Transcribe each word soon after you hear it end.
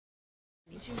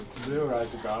Do you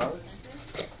like girls?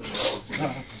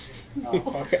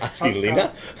 Angelina?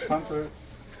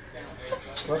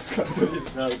 What country's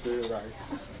girl do you like?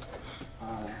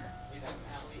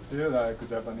 Do you like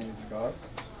Japanese girl?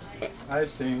 I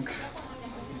think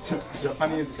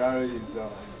Japanese girl is the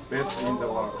best in the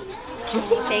world.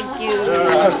 Thank you. There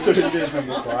are 3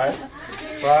 reasons why.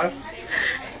 First,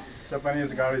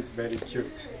 Japanese girl is very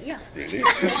cute. Yeah. Really?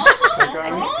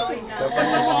 Second,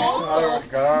 Japanese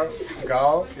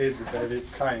girl is very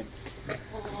kind.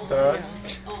 Third,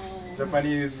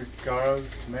 Japanese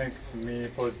girls makes me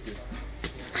positive.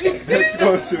 Let's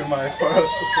go to my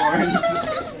first point.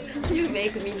 You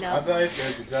make me As laugh. I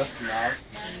said just now,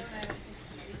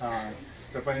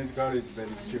 Japanese girl is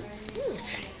very cute.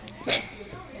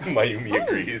 Mayumi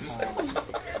agrees.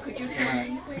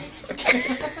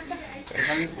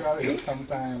 Japanese girl is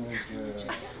sometimes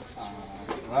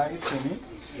lie to me,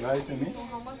 lie to me,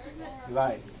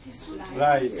 lie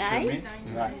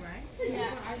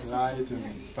to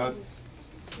me, but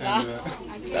and,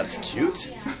 That's cute.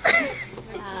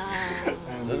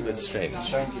 A little bit strange.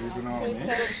 sometimes ignore me,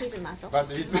 She's a muscle.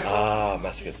 but it's Ah,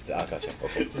 masochist akacha.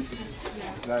 Okay.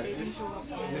 like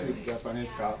it's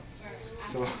Japanese girl,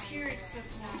 so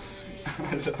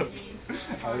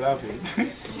I love it.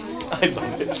 I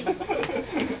love it.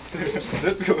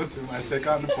 Let's go to my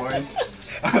second point.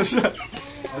 As I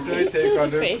take a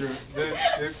look,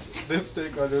 let's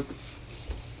take a look.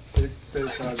 Take a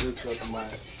look at my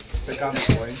second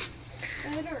point.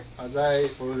 As I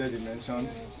already mentioned,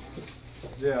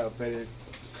 they are very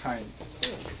kind.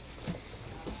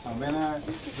 When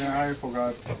I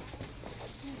forgot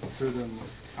to them,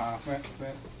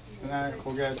 when I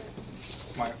forget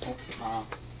my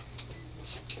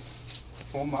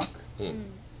homework, they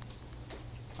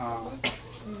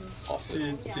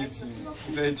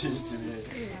teach me.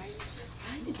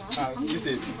 This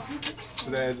is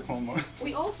today's homework.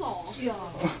 We also.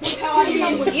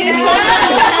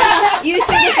 You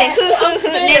should say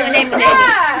name.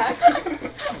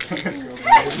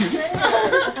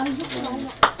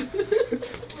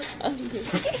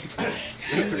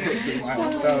 My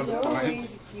third point,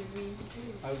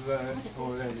 as I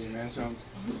already mentioned,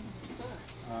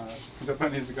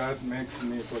 Japanese girls makes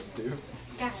me positive.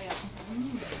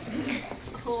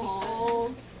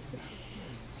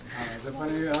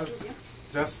 Japanese girls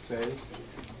just say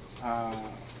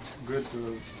good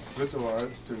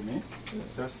words to me.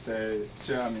 Just say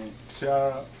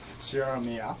cheer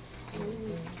me up.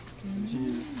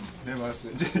 He never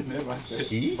say,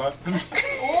 He? but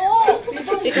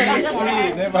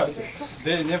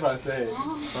they never say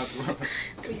bad words.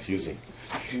 Confusing.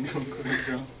 In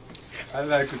conclusion, I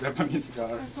like Japanese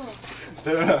girls.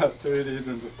 There are 3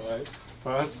 reasons why.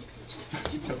 First,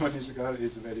 Japanese girl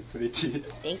is very pretty.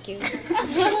 Thank you.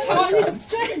 Japanese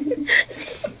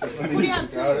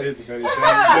girl is very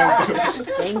gentle.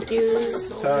 Thank you.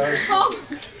 Third,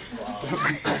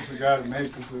 Japanese girl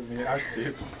makes me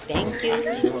active. Thank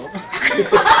you. So,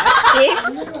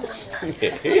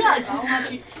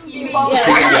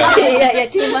 Yeah,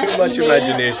 too Too much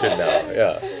imagination now.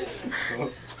 Yeah. so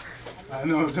I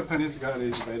know Japanese girl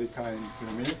is very kind to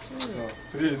me. So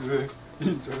please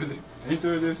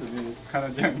introduce me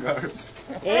Canadian girls.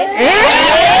 Eh?